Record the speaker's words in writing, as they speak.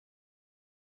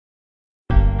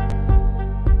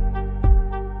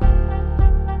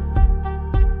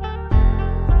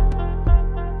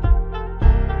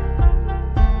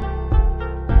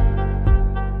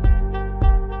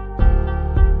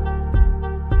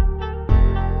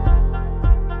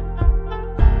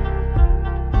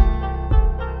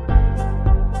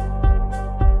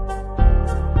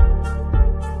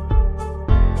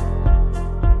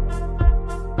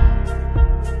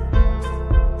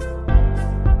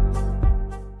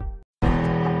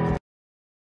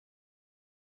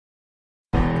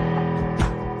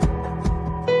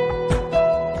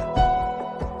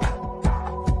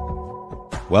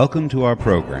Welcome to our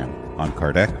program on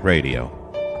Kardec Radio.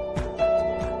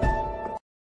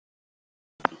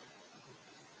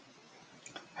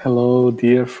 Hello,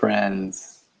 dear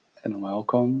friends, and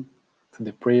welcome to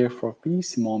the Prayer for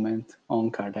Peace moment on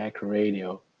Kardec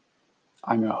Radio.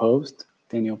 I'm your host,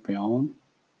 Daniel Peon.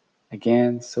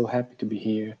 Again, so happy to be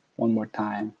here one more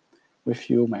time with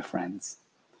you, my friends.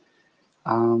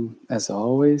 As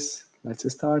always, let's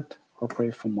start our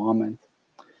prayerful moment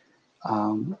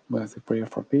with the Prayer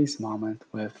for Peace moment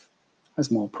with a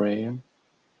small prayer,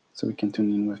 so we can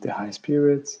tune in with the high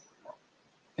spirits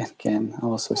and can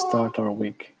also start our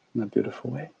week in a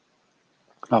beautiful way.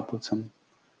 I'll put some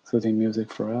soothing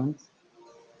music for us.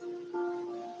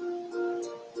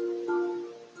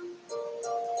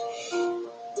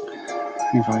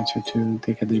 I invite you to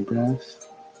take a deep breath.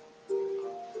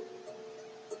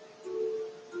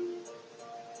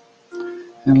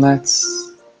 And let's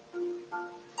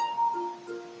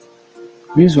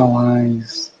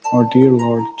visualize our dear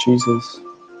Lord Jesus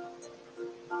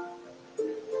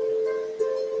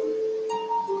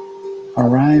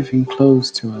arriving close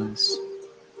to us.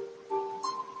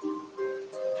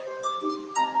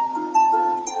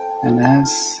 And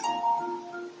as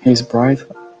His bright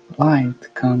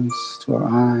light comes to our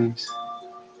eyes,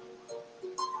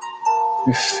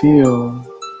 we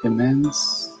feel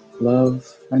immense love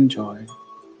and joy.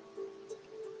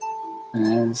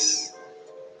 And as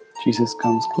Jesus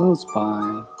comes close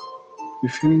by, we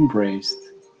feel embraced,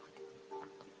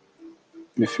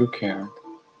 we feel cared.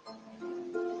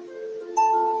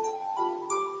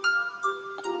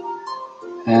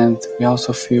 And we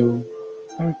also feel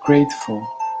very grateful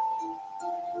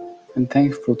and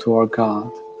thankful to our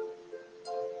God,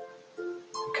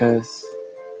 because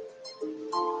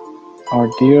our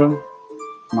dear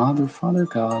Mother, Father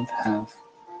God have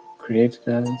created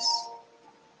us,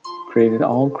 created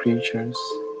all creatures,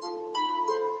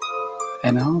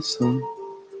 and also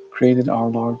created our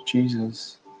Lord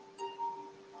Jesus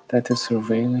that is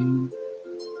surveilling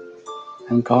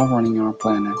and governing our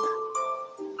planet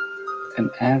and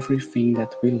everything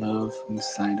that we love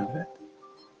inside of it.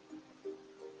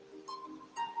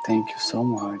 Thank you so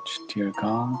much, dear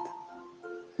God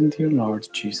and dear Lord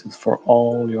Jesus, for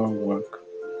all your work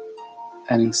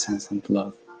and incessant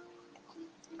love.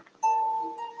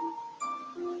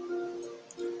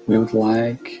 We would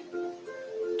like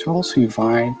to also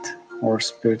invite our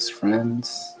spirit's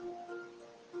friends,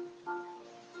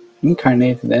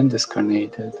 incarnated and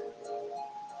discarnated,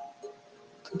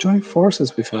 to join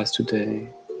forces with us today,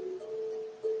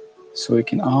 so we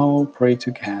can all pray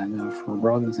together for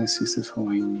brothers and sisters who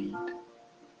are in need,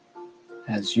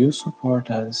 as you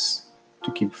support us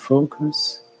to keep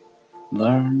focus,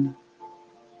 learn,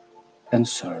 and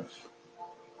serve.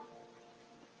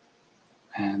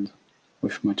 And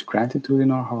with much gratitude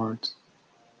in our hearts,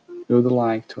 we would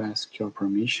like to ask your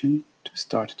permission to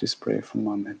start this prayerful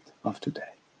moment of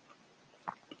today.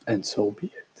 And so be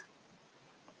it.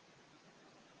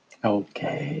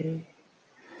 Okay,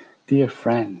 dear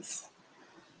friends,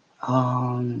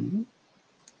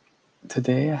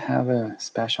 today I have a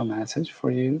special message for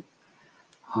you.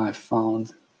 I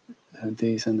found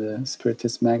this in the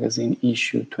Spiritist Magazine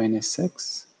issue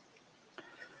 26.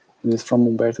 It is from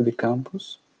Humberto de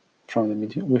Campos,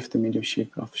 with the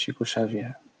mediumship of Chico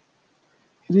Xavier.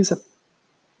 It is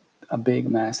a big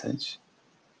message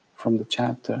from the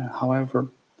chapter. However,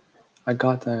 I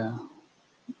got a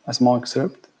small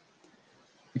excerpt,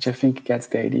 which I think gets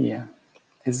the idea,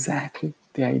 exactly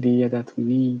the idea that we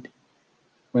need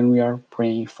when we are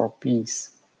praying for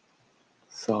peace.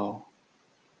 So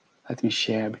let me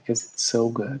share, because it's so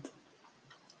good.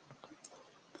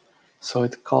 So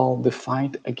it's called The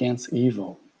Fight Against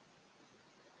Evil.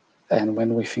 And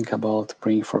when we think about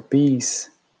praying for peace,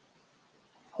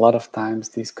 a lot of times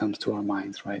this comes to our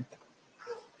minds, right?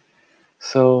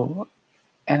 So,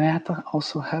 and that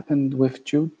also happened with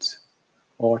Jude,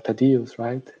 or Thaddeus,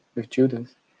 right? With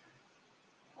Judas,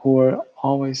 who were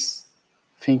always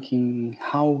thinking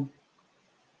how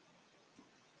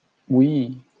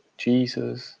we,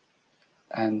 Jesus,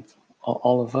 and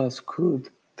all of us could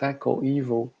tackle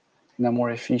evil in a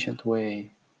more efficient way.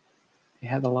 He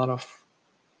had a lot of,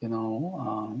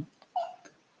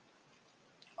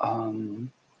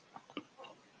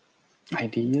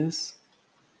 ideas,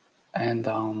 and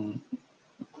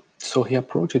so he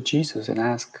approached Jesus and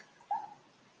asked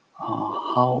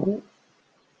how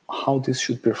this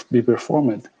should be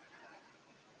performed.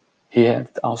 He had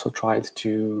also tried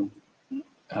to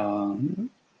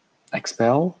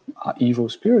expel evil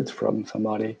spirits from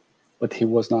somebody, but he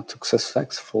was not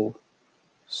successful.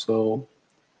 So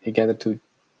he gathered to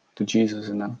Jesus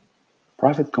in a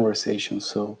private conversation.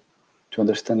 So to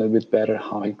understand a little bit better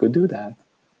how he could do that.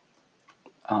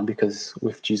 Because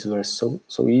with Jesus it was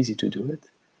so easy to do it.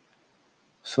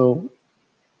 So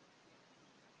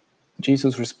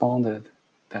Jesus responded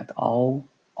that all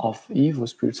of evil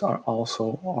spirits are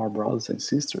also our brothers and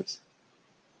sisters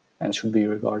and should be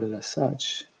regarded as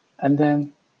such. And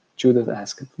then Judas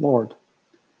asked, Lord,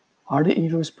 are the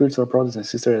evil spirits our brothers and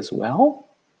sisters as well?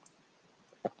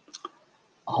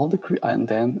 And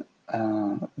then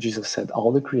Jesus said,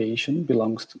 all the creation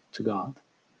belongs to God.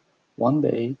 One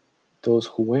day, those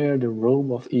who wear the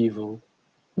robe of evil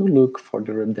will look for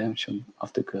the redemption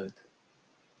of the good.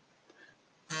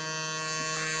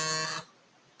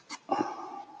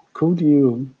 Could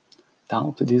you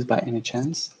doubt this by any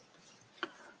chance?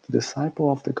 The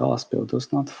disciple of the gospel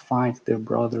does not fight their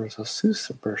brothers or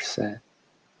sisters per se,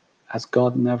 as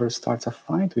God never starts a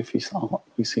fight with his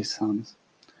sons.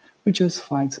 We just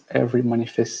fight every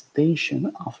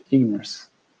manifestation of ignorance.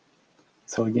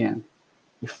 So again,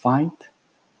 we fight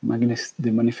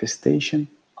the manifestation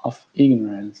of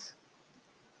ignorance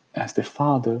as the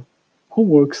Father who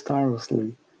works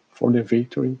tirelessly for the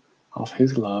victory of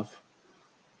his love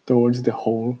towards the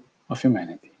whole of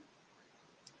humanity.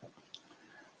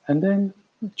 And then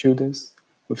Judas,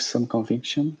 with some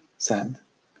conviction, said,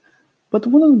 but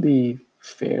wouldn't it be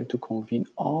fair to convene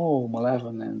all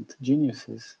malevolent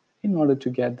geniuses in order to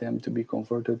get them to be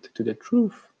converted to the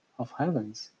truth of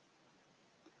heavens?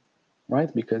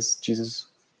 Right? Because Jesus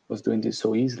was doing this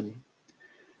so easily.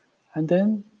 And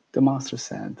then the Master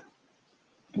said,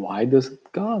 why does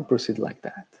God proceed like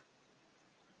that?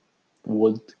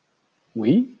 Would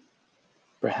we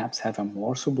perhaps have a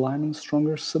more sublime and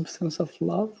stronger substance of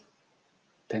love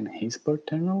than his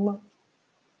paternal love?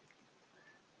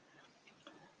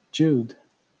 Jude,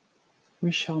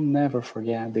 we shall never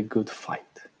forget the good fight.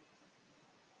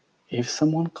 If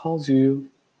someone calls you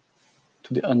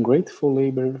to the ungrateful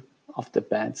labor of the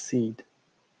bad seed,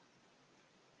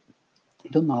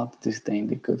 do not disdain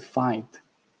the good fight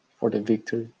for the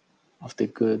victory of the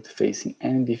good facing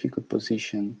any difficult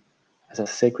position as a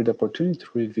sacred opportunity to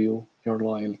reveal your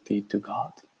loyalty to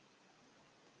God.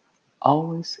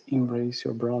 Always embrace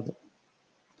your brother.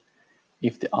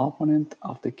 If the opponent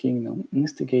of the kingdom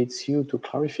instigates you to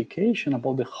clarification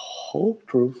about the whole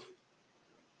truth,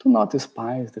 do not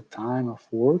despise the time of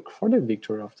work for the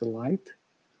victory of the light,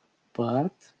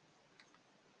 but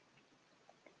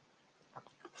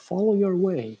follow your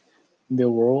way in the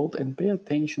world and pay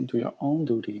attention to your own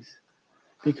duties,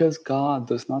 because God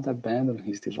does not abandon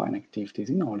his divine activities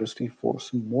in order to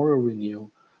enforce moral renewal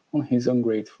on his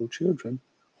ungrateful children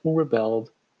who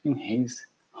rebelled in his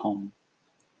home.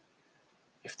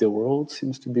 If the world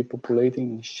seems to be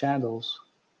populating in shadows,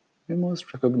 we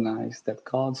must recognize that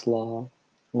God's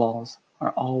laws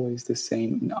are always the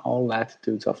same in all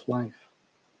latitudes of life.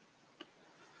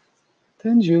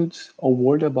 Then Jude,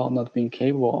 worried about not being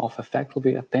capable of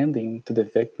effectively attending to the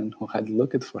victim who had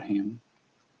looked for him,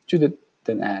 Jude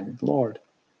then added, Lord,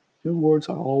 your words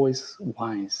are always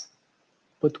wise,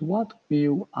 but what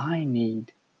will I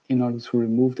need in order to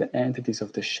remove the entities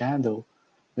of the shadow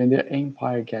when their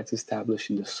empire gets established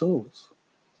in the souls?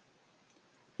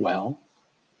 Well,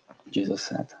 Jesus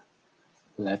said,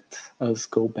 let us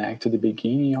go back to the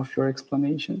beginning of your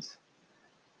explanations.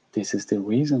 This is the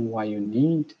reason why you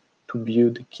need to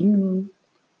build the kingdom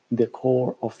in the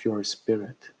core of your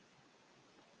spirit,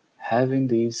 having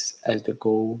this as the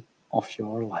goal of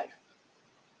your life.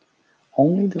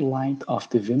 Only the light of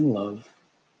divine love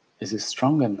is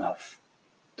strong enough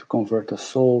to convert a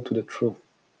soul to the truth.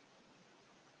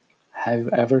 Have you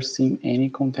ever seen any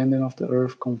contender of the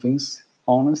earth convince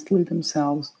honestly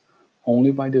themselves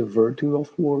only by the virtue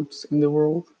of words in the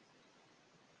world?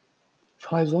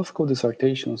 Philosophical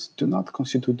dissertations do not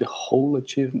constitute the whole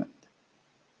achievement.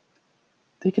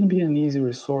 They can be an easy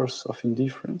resource of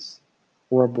indifference,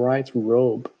 or a bright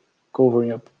robe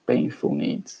covering up painful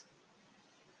needs.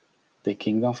 The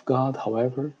kingdom of God,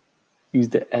 however, is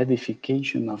the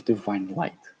edification of divine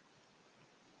light,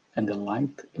 and the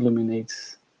light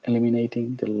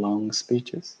eliminating the long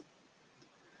speeches.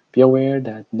 Be aware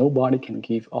that nobody can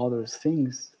give others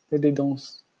things that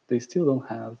they still don't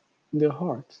have in their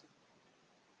hearts.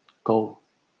 Go,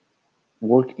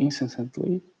 work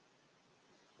incessantly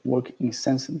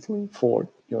for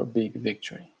your big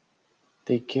victory.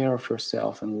 Take care of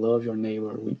yourself and love your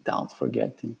neighbor without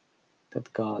forgetting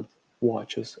that God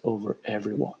watches over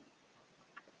everyone.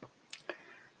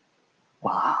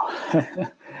 Wow.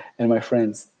 And my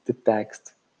friends, the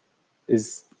text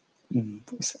is,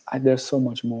 there's so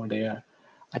much more there.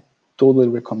 I totally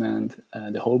recommend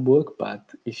the whole book,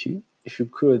 but if you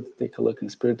could take a look in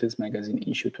Spiritist Magazine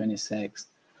issue 26,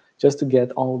 just to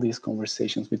get all these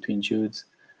conversations between Jude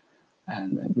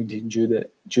and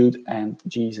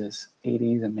Jesus. It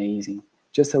is amazing.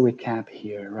 Just a recap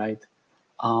here, right?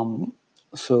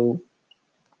 So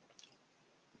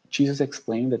Jesus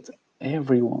explained that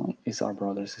everyone is our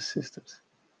brothers and sisters,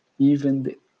 even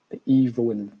the evil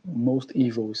and most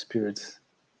evil spirits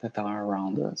that are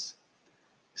around us.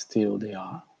 Still, they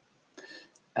are,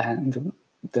 and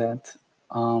that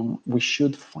we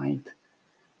should fight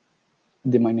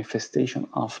the manifestation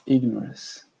of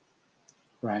ignorance,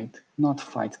 right? Not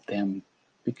fight them,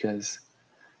 because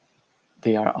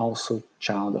they are also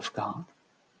child of God.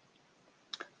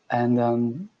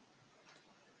 And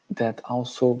that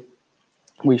also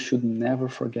we should never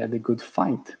forget the good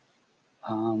fight.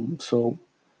 So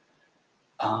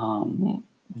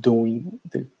doing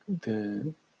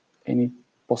the any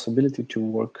possibility to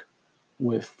work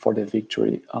with for the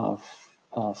victory of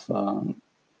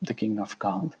the kingdom of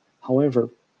God. However,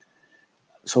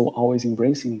 so always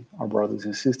embracing our brothers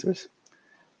and sisters.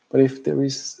 But if there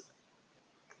is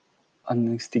an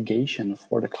instigation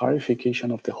for the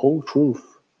clarification of the whole truth,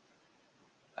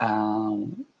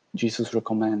 Jesus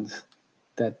recommends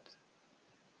that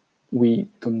we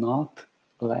do not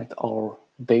let our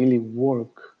daily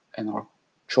work and our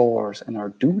chores and our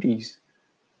duties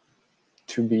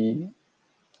to be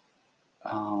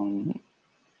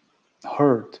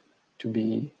heard,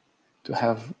 to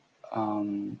have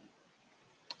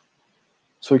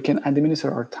so we can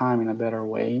administer our time in a better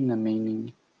way, in a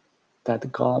meaning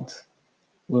that God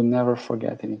will never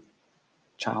forget any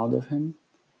child of Him.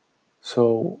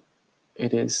 So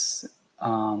it is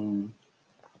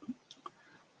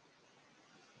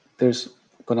there's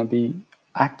gonna be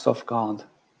acts of God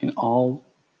in all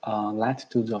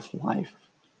latitudes of life,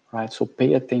 right? So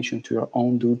pay attention to your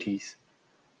own duties,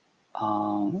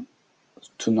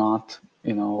 to not,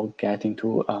 get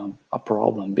into a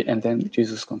problem. And then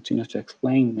Jesus continues to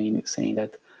explain, saying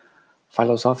that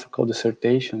philosophical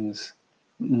dissertations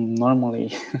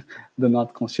normally do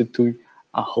not constitute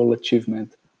a whole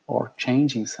achievement or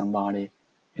changing somebody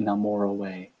in a moral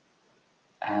way.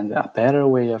 And a better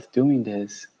way of doing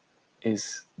this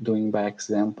is doing by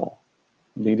example,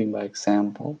 leading by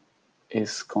example,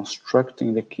 is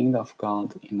constructing the kingdom of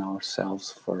God in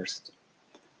ourselves first.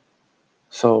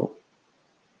 So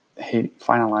he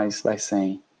finalized by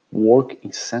saying, work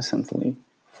incessantly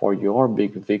for your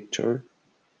big victory,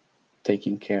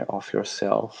 taking care of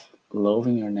yourself,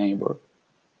 loving your neighbor,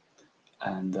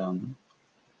 and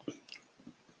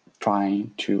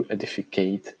trying to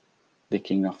edificate the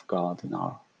kingdom of God in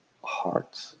our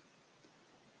hearts.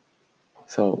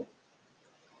 So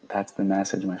that's the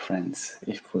message, my friends.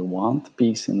 If we want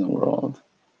peace in the world,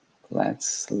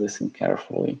 let's listen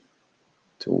carefully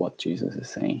to what Jesus is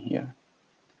saying here.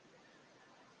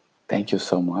 Thank you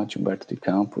so much, Humberto de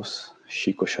Campos,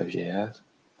 Chico Xavier,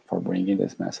 for bringing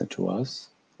this message to us.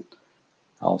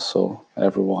 Also,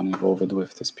 everyone involved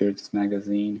with the Spiritist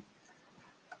Magazine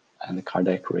and the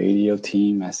Kardec Radio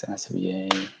team,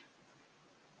 SSVA,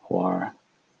 who are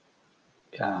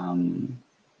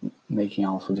making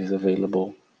also this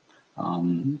available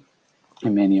in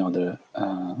many other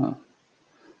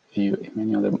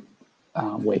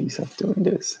ways of doing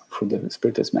this, through the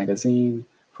Spiritist Magazine,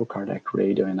 through Kardec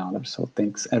Radio and others. So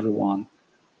thanks everyone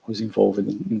who's involved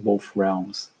in both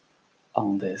realms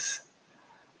on this.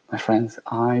 My friends,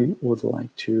 I would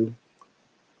like to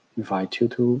invite you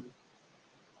to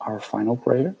our final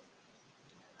prayer.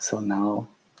 So now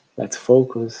let's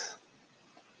focus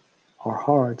our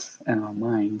hearts and our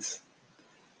minds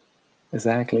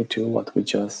exactly to what we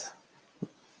just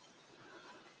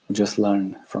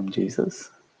learned from Jesus.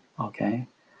 Okay?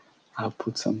 I'll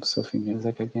put some Sufi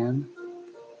music again.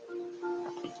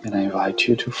 And I invite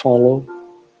you to follow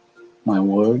my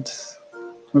words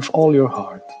with all your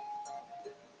heart.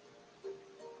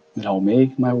 And I'll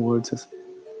make my words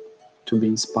to be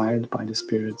inspired by the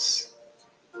spirits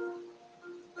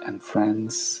and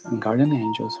friends and guardian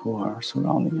angels who are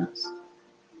surrounding us.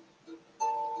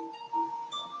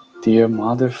 Dear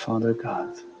Mother, Father,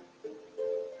 God,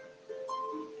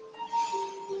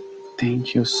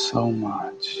 thank you so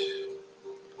much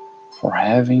for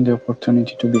having the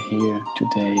opportunity to be here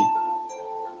today,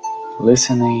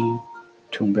 listening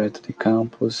to Humberto de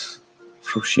Campos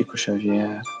through Chico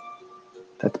Xavier,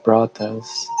 that brought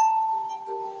us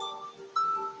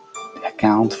the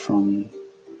account from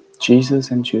Jesus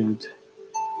and Jude,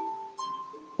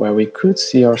 where we could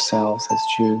see ourselves as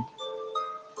Jude,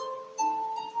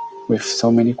 with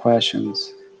so many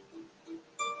questions,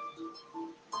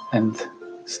 and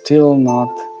still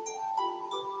not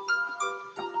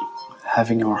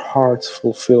having our hearts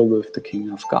fulfilled with the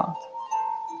kingdom of God.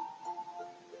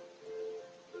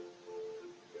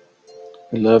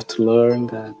 We love to learn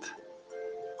that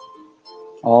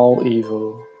all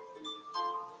evil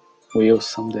will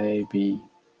someday be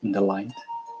in the light,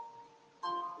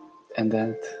 and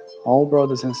that all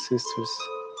brothers and sisters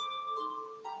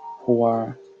who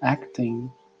are acting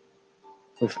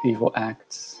with evil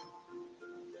acts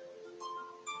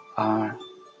are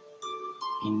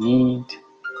in need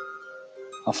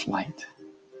of light.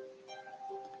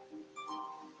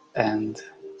 And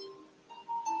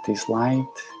this light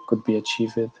could be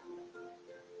achieved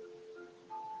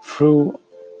through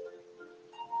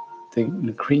the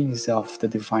increase of the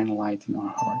divine light in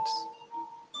our hearts.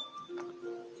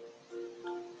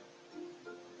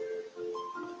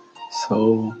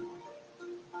 So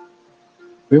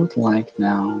we would like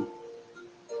now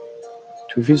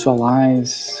to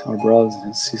visualize our brothers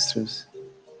and sisters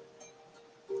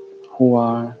who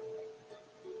are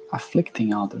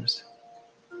afflicting others.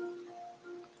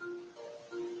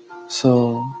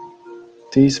 So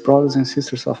these brothers and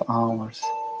sisters of ours,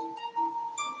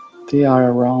 they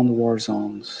are around war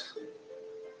zones.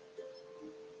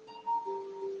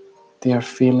 They are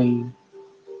feeling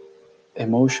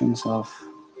emotions of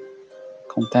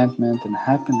contentment and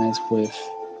happiness with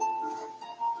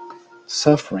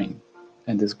suffering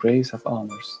and disgrace of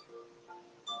others.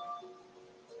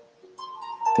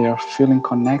 They are feeling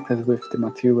connected with the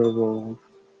material world.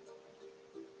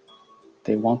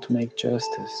 They want to make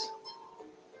justice.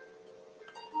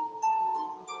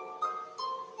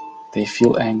 They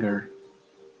feel anger.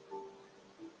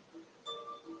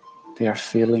 They are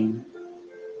feeling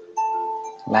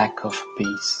lack of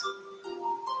peace.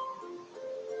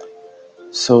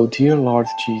 So, dear Lord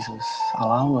Jesus,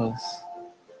 allow us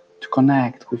to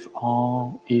connect with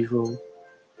all evil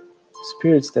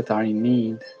spirits that are in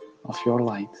need of your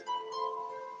light.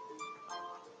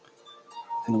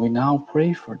 And we now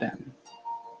pray for them,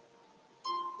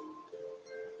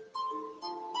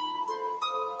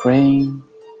 praying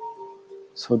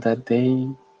so that they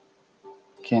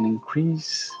can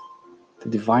increase the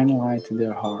divine light in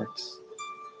their hearts.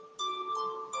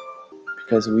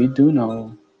 Because we do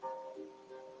know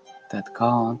that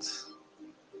God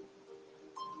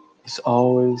is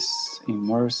always in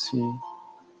mercy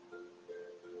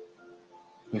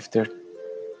with their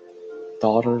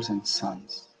daughters and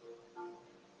sons.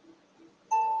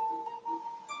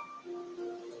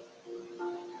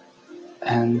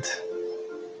 And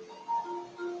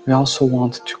we also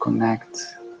want to connect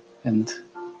and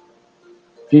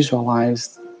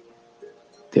visualize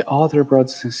the other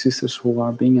brothers and sisters who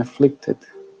are being afflicted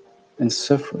and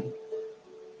suffering.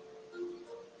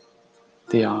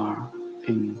 They are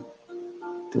in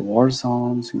the war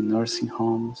zones, in nursing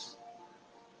homes,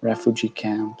 refugee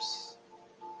camps.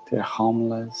 They're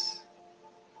homeless.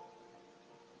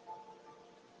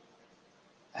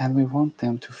 And we want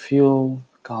them to feel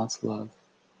God's love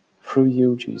through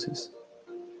you, Jesus.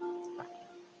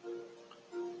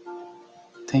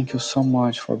 Thank you so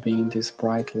much for being this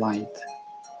bright light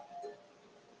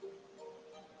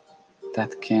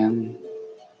that can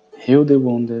heal the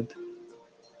wounded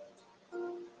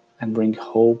and bring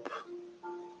hope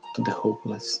to the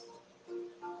hopeless.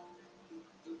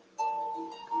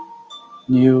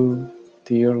 You,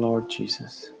 dear Lord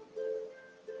Jesus,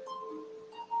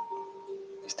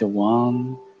 is the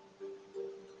one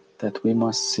that we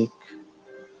must seek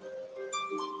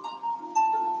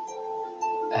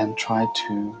and try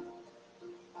to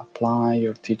apply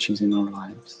your teachings in our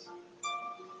lives.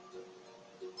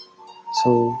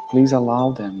 So please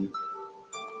allow them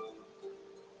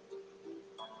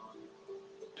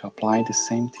to apply the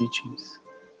same teachings,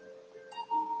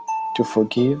 to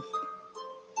forgive,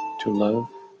 to love,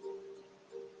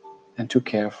 and to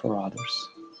care for others.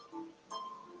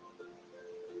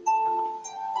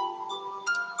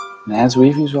 And as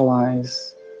we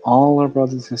visualize all our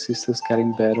brothers and sisters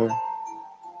getting better,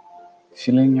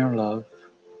 feeling your love,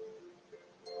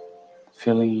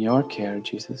 feeling your care,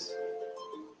 Jesus,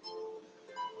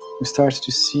 we start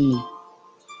to see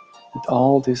that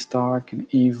all these dark and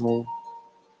evil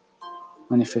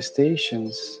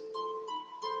manifestations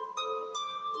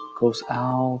goes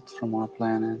out from our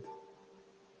planet,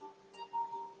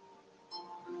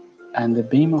 and the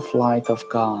beam of light of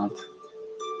God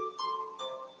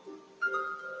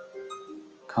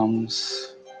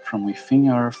comes from within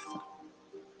earth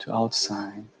to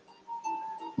outside,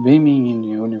 beaming in the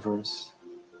universe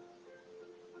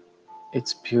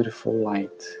its beautiful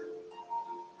light,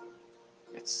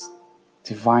 its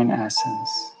divine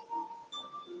essence,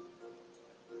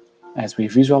 as we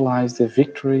visualize the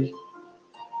victory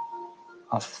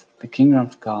of the kingdom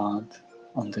of God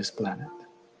on this planet.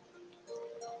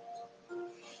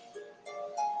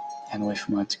 And with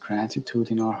much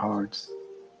gratitude in our hearts,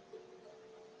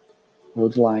 I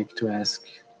would like to ask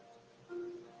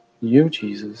you,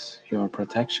 Jesus, your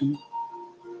protection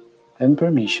and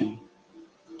permission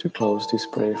to close this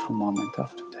prayerful moment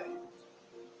of today.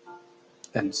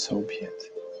 And so be it.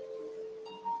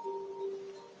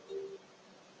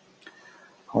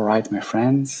 All right, my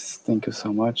friends, thank you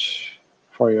so much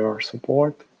for your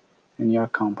support and your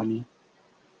company.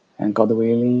 And God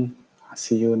willing, I'll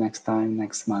see you next time,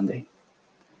 next Monday.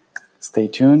 Stay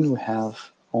tuned. We have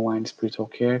online spiritual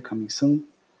care coming soon.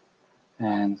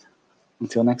 And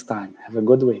until next time, have a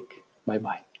good week.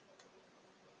 Bye-bye.